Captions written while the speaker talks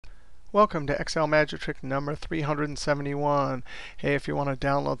Welcome to Excel Magic Trick number 371. Hey, if you want to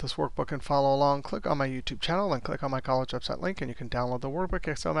download this workbook and follow along, click on my YouTube channel and click on my college website link, and you can download the workbook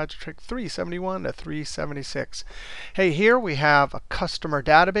Excel Magic Trick 371 to 376. Hey, here we have a customer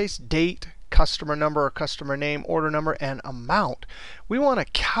database, date, customer number or customer name, order number, and amount. We want to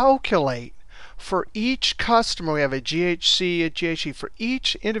calculate for each customer. We have a GHC, a GHE. For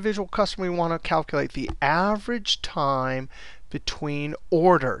each individual customer, we want to calculate the average time between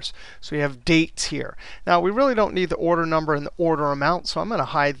orders. So we have dates here. Now, we really don't need the order number and the order amount, so I'm going to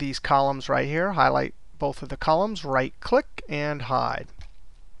hide these columns right here. Highlight both of the columns, right-click, and hide.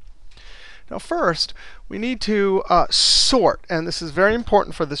 Now, first, we need to sort, and this is very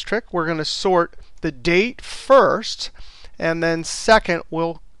important for this trick. We're going to sort the date first, and then second,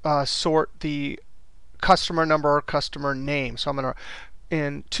 we'll sort the customer number or customer name. So I'm going to,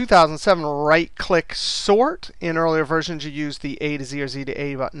 in 2007, right-click Sort. In earlier versions, you use the A to Z or Z to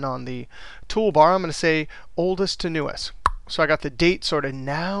A button on the toolbar. I'm going to say oldest to newest. So I got the date sorted.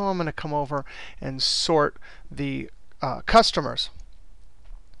 Now I'm going to come over and sort the customers.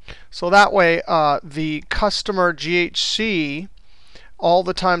 So that way, the customer GHC, all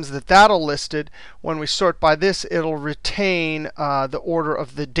the times that that'll listed, when we sort by this, it'll retain the order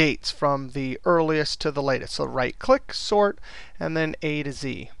of the dates from the earliest to the latest. So right-click, sort, and then A to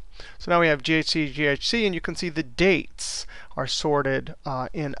Z. So now we have GHC, GHC, and you can see the dates are sorted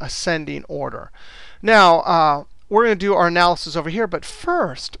in ascending order. Now, we're going to do our analysis over here. But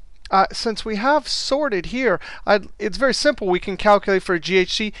first, since we have sorted here, it's very simple. We can calculate for a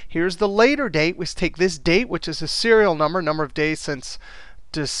GHC. Here's the later date. We take this date, which is a serial number of days since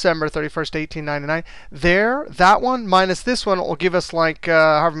December 31st, 1899. There, that one minus this one will give us like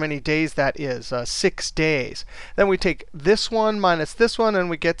however many days that is, 6 days. Then we take this one minus this one, and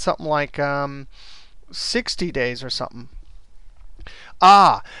we get something like 60 days or something.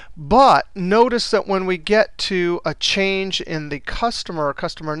 But notice that when we get to a change in the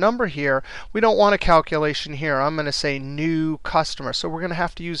customer number here, we don't want a calculation here. I'm going to say new customer. So we're going to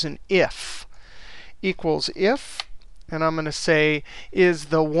have to use an if. Equals if. And I'm going to say, is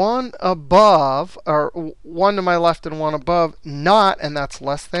the one above, or one to my left and one above, not, and that's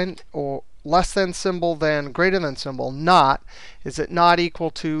less than, or less than symbol than greater than symbol, not, is it not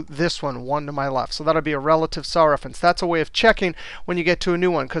equal to this one to my left? So that'll be a relative cell reference. That's a way of checking when you get to a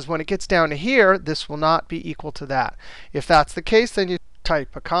new one, because when it gets down to here, this will not be equal to that. If that's the case, then you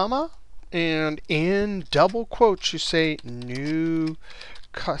type a comma, and in double quotes, you say new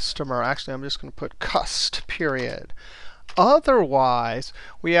customer. Actually, I'm just going to put cust, period. Otherwise,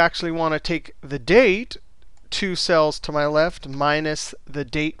 we actually want to take the date, 2 cells to my left, minus the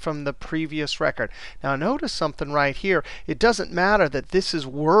date from the previous record. Now, notice something right here. It doesn't matter that this is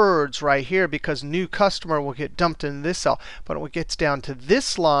words right here, because new customer will get dumped in this cell. But when it gets down to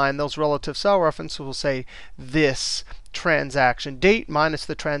this line, those relative cell references will say this transaction date minus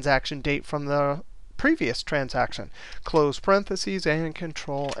the transaction date from the previous transaction. Close parentheses and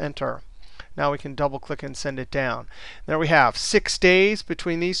Control Enter. Now we can double click and send it down. There we have 6 days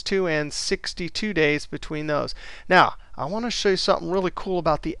between these two and 62 days between those. Now, I want to show you something really cool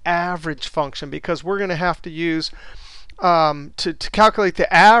about the average function, because we're going to have to use to calculate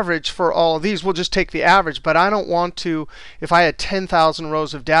the average for all of these. We'll just take the average, but I don't want to, if I had 10,000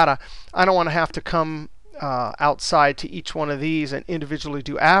 rows of data, I don't want to have to come outside to each one of these and individually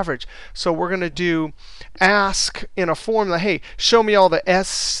do average. So we're going to do ask in a formula, hey, show me all the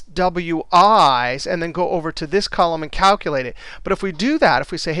SWIs, and then go over to this column and calculate it. But if we do that,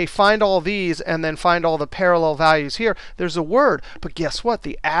 if we say, hey, find all these and then find all the parallel values here, there's a word. But guess what?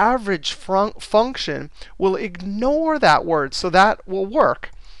 The average function will ignore that word. So that will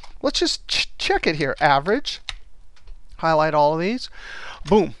work. Let's just check it here. Average. Highlight all of these.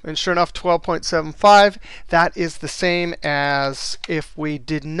 Boom. And sure enough, 12.75. That is the same as if we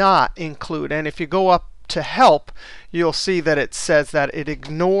did not include. And if you go up to help, you'll see that it says that it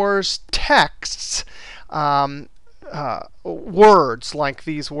ignores texts, words like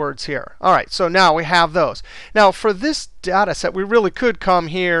these words here. All right, so now we have those. Now, for this data set, we really could come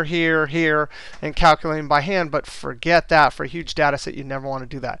here, here, here, and calculate them by hand. But forget that. For a huge data set, you never want to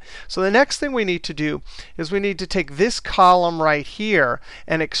do that. So the next thing we need to do is we need to take this column right here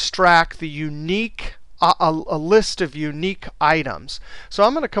and extract the unique a list of unique items. So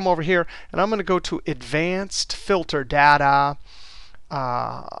I'm going to come over here, and I'm going to go to Advanced Filter Data,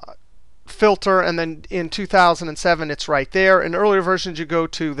 Filter, and then in 2007, it's right there. In earlier versions, you go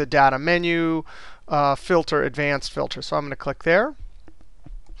to the Data menu, Filter, Advanced Filter. So I'm going to click there.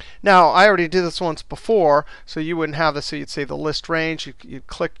 Now, I already did this once before, so you wouldn't have this. So you'd say the list range. You'd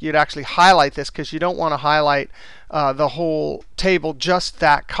click. You'd actually highlight this because you don't want to highlight the whole table, just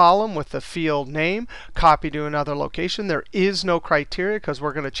that column with the field name. Copy to another location. There is no criteria because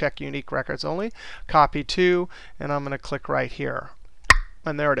we're going to check unique records only. Copy to, and I'm going to click right here.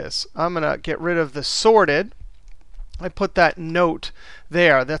 And there it is. I'm going to get rid of the sorted. I put that note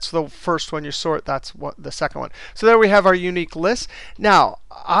there. That's the first one you sort. That's what the second one. So there we have our unique list. Now,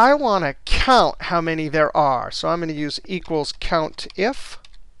 I want to count how many there are. So I'm going to use equals COUNTIF.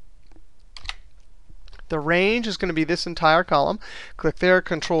 The range is going to be this entire column. Click there,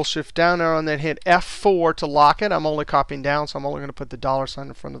 Control-Shift down arrow, and then hit F4 to lock it. I'm only copying down, so I'm only going to put the $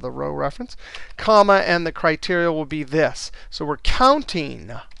 in front of the row reference. Comma, and the criteria will be this. So we're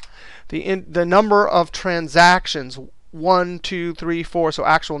counting the number of transactions, 1, 2, 3, 4, so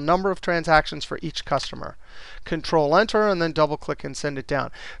actual number of transactions for each customer. Control-Enter, and then double-click and send it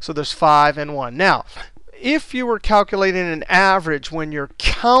down. So there's 5 and 1. Now, if you were calculating an average when you're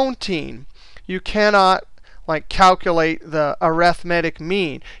counting, you cannot like calculate the arithmetic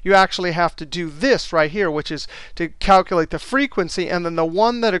mean. You actually have to do this right here, which is to calculate the frequency. And then the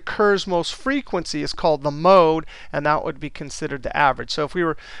one that occurs most frequency is called the mode, and that would be considered the average. So if we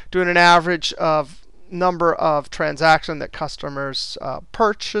were doing an average of number of transactions that customers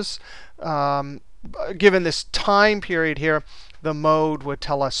purchase, given this time period here, the mode would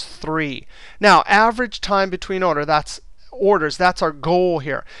tell us 3. Now, average time between orders, that's our goal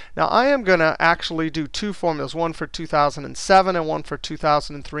here. Now, I am going to actually do 2 formulas, one for 2007 and one for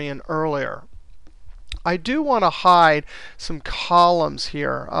 2003 and earlier. I do want to hide some columns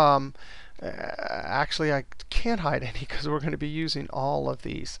here. Actually, I can't hide any because we're going to be using all of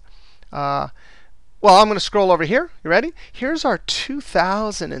these. Well, I'm going to scroll over here. You ready? Here's our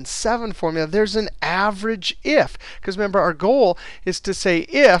 2007 formula. There's an average if. Because remember, our goal is to say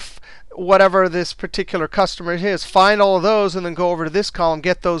if whatever this particular customer is, find all of those, and then go over to this column,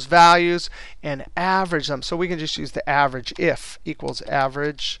 get those values, and average them. So we can just use the average if equals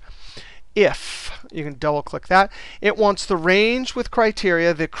average if. You can double click that. It wants the range with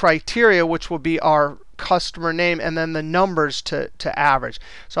criteria, the criteria which will be our customer name, and then the numbers to average.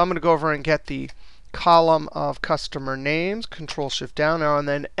 So I'm going to go over and get the column of customer names, Control-Shift down arrow, and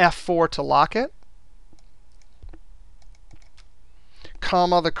then F4 to lock it.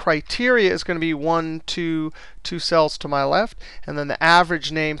 Comma, the criteria is going to be 1, 2, 2 cells to my left, and then the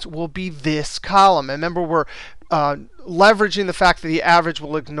average names will be this column. And remember, we're leveraging the fact that the average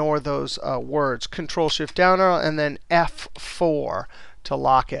will ignore those words. Control-Shift down arrow, and then F4 to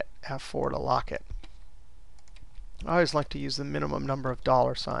lock it. F4 to lock it. I always like to use the minimum number of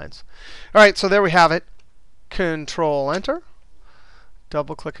 $signs. All right, so there we have it. Control-Enter.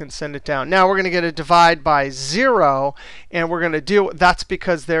 Double-click and send it down. Now we're going to get a divide by 0, and we're going to deal. That's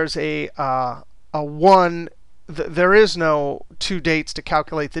because there's a 1. There is no 2 dates to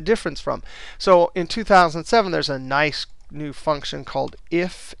calculate the difference from. So in 2007, there's a nice new function called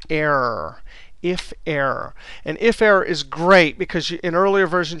IFERROR. IFERROR. And IFERROR is great because in earlier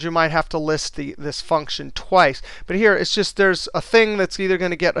versions you might have to list this function twice. But here it's just there's a thing that's either going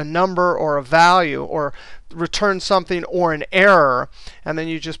to get a number or a value or return something or an error. And then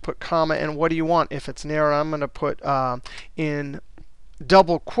you just put comma. And what do you want if it's an error? I'm going to put in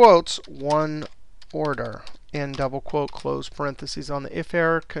double quotes 1 order. In double quote, close parentheses on the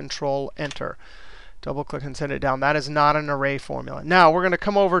IFERROR, Control-Enter. Double click and send it down. That is not an array formula. Now we're going to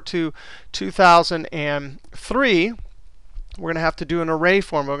come over to 2003. We're going to have to do an array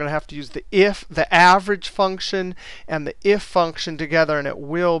formula. We're going to have to use the average function and the if function together, and it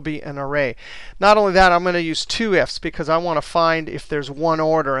will be an array. Not only that, I'm going to use 2 ifs because I want to find if there's 1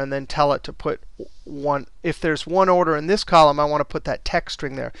 order and then tell it to put 1. If there's 1 order in this column, I want to put that text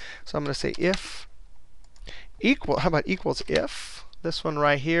string there. So I'm going to say if equal. How about equals if? This one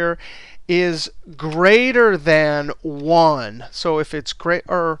right here is greater than 1. So if it's great,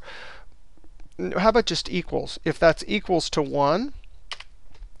 or how about just equals? If that's equals to 1,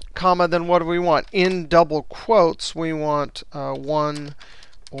 comma, then what do we want? In double quotes, we want 1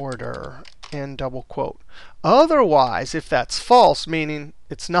 order in double quote. Otherwise, if that's false, meaning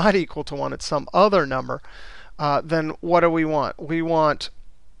it's not equal to 1, it's some other number, then what do we want? We want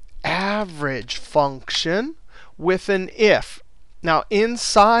average function with an if. Now,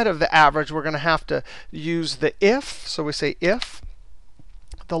 inside of the average, we're going to have to use the if. So we say if.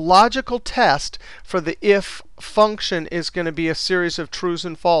 The logical test for the if function is going to be a series of trues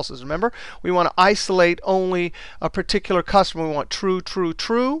and falses. Remember, we want to isolate only a particular customer. We want true, true,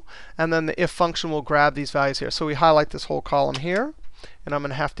 true. And then the if function will grab these values here. So we highlight this whole column here. And I'm going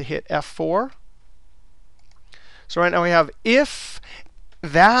to have to hit F4. So right now we have if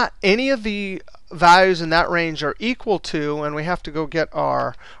that any of the values in that range are equal to, and we have to go get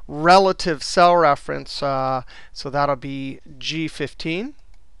our relative cell reference, so that'll be G15.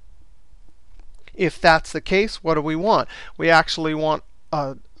 If that's the case, what do we want? We actually want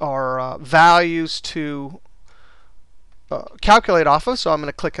our values to calculate off of. So I'm going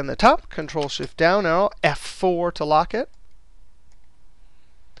to click in the top, Control-Shift down arrow, F4 to lock it.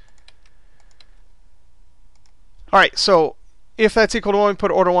 All right, so if that's equal to 1, we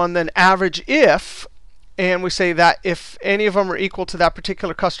put order 1, then average if, and we say that if any of them are equal to that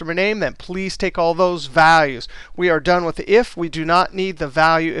particular customer name, then please take all those values. We are done with the if. We do not need the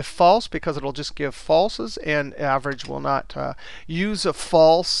value if false, because it'll just give falses, and average will not use a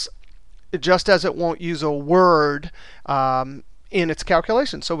false, just as it won't use a word in its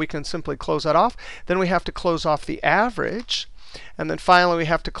calculation. So we can simply close that off. Then we have to close off the average. And then finally, we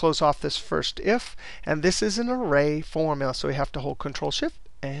have to close off this first if. And this is an array formula, so we have to hold Control-Shift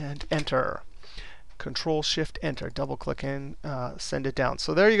and Enter. Control-Shift Enter. Double click and send it down.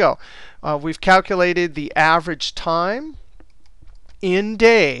 So there you go. We've calculated the average time in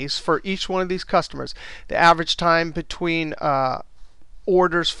days for each one of these customers. The average time between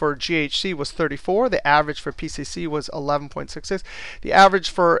orders for GHC was 34. The average for PCC was 11.66. The average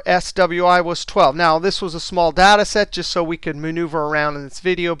for SWI was 12. Now, this was a small data set just so we could maneuver around in this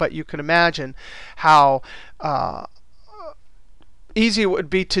video, but you can imagine how easy it would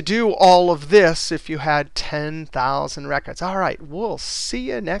be to do all of this if you had 10,000 records. All right, we'll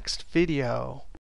see you next video.